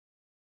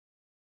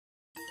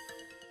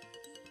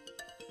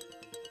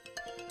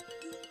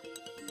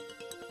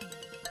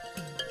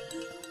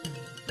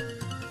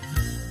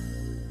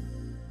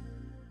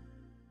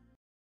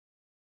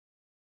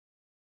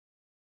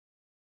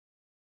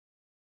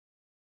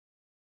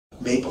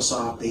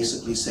MapleSoft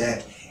basically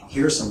said,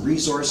 here's some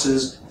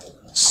resources,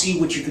 see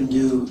what you can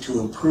do to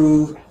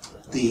improve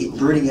the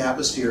learning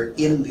atmosphere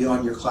in and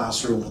beyond your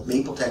classroom with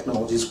Maple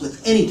technologies,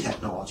 with any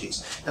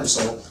technologies. And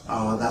so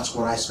that's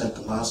what I spent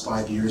the last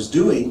 5 years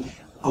doing,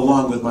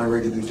 along with my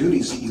regular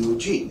duties at U of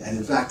G. And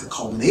in fact, the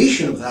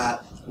culmination of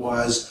that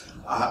was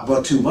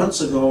about 2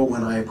 months ago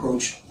when I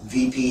approached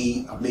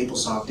VP of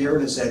MapleSoft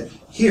Darren and said,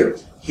 here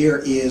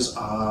is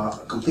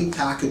a complete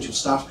package of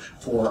stuff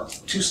for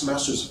 2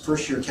 semesters of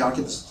first-year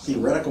calculus,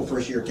 theoretical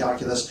first-year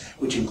calculus,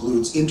 which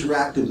includes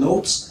interactive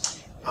notes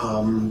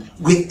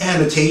with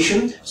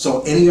annotation,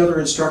 so any other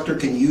instructor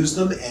can use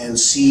them and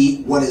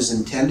see what is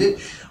intended.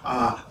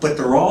 But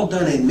they're all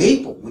done in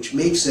Maple, which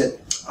makes it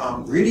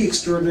really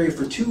extraordinary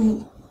for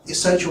 2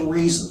 essential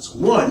reasons.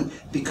 One,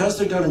 because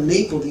they're done in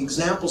Maple, the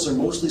examples are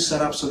mostly set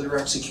up so they're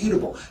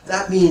executable.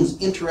 That means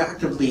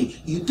interactively,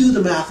 you do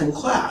the math in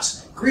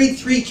class. Grade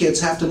 3 kids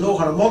have to know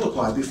how to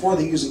multiply before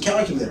they use a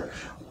calculator.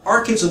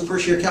 Our kids in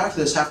first year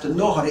calculus have to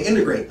know how to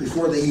integrate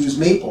before they use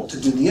Maple to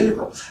do the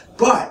integral.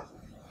 But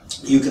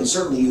you can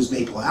certainly use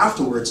Maple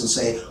afterwards and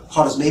say,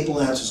 how does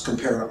Maple answers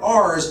compare to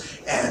ours,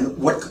 and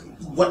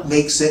what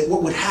makes it,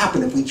 what would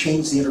happen if we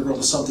change the integral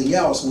to something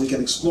else, and we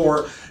can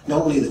explore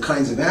not only the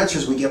kinds of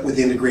answers we get with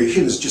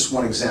integration is just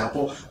one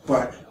example,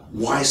 but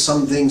why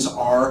some things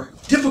are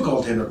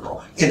difficult to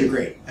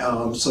integrate.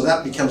 So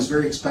that becomes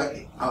very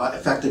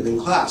effective in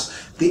class.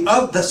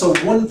 So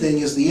one thing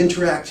is the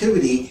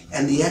interactivity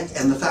and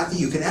the fact that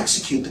you can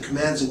execute the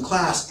commands in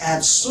class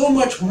adds so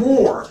much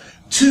more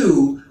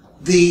to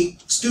the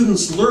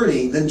students'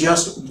 learning than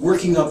just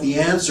working out the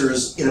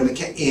answers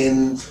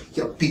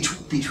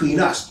between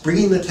us,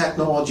 bringing the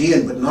technology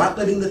in, but not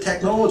letting the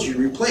technology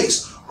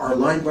replace our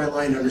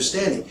line-by-line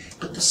understanding.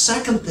 But the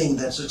second thing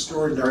that's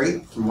extraordinary,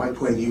 from my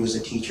point of view as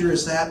a teacher,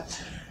 is that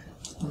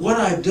what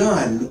I've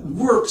done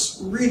works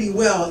really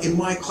well in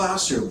my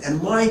classroom.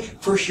 And my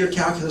first-year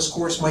calculus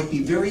course might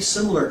be very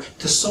similar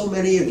to so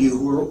many of you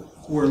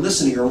who are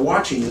listening or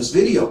watching this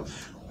video.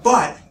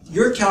 But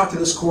your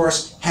calculus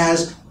course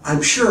has,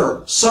 I'm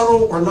sure,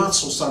 subtle or not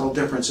so subtle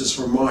differences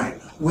from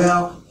mine.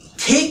 Well,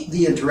 take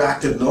the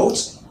interactive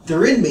notes.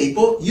 They're in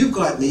Maple, you've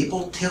got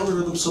Maple, tailor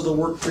them so they'll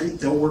work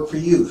for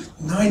you.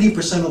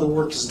 90% of the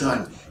work is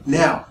done.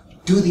 Now,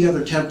 do the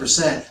other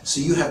 10% so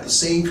you have the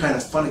same kind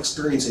of fun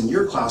experience in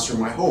your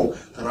classroom, I hope,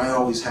 that I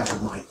always have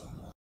in mine.